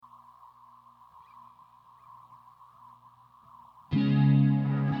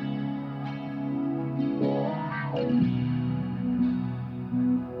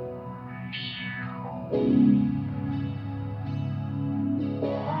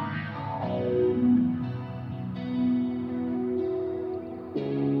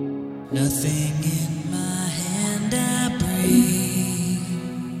Nothing in my hand I bring,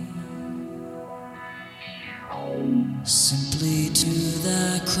 simply to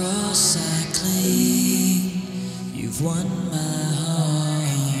thy cross I cling. You've won my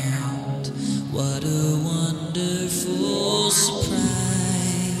heart, what a wonderful surprise.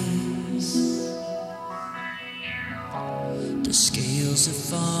 The scales have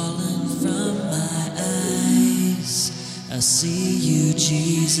fallen from my eyes, I see you,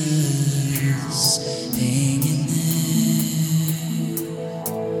 Jesus, hanging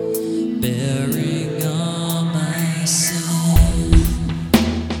there, bearing all my sin.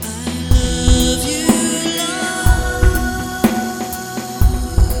 I love you,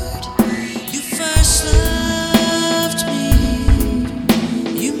 Lord. You first loved me.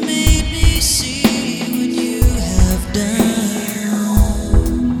 You made me see what you have done.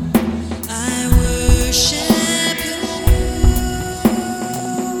 I worship.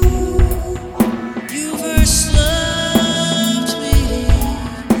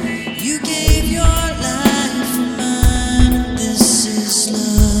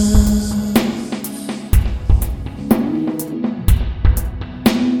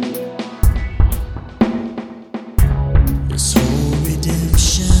 This whole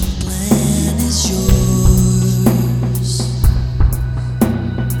redemption plan is yours.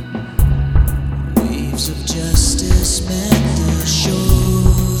 Waves of justice met the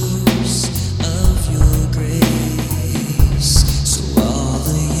shores of your grace, so all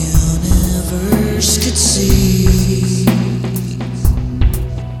the universe could see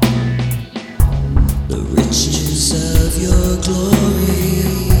the riches of your glory.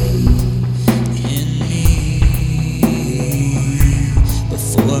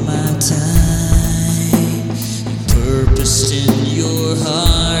 Before my time, you purposed in your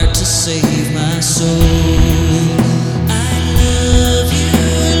heart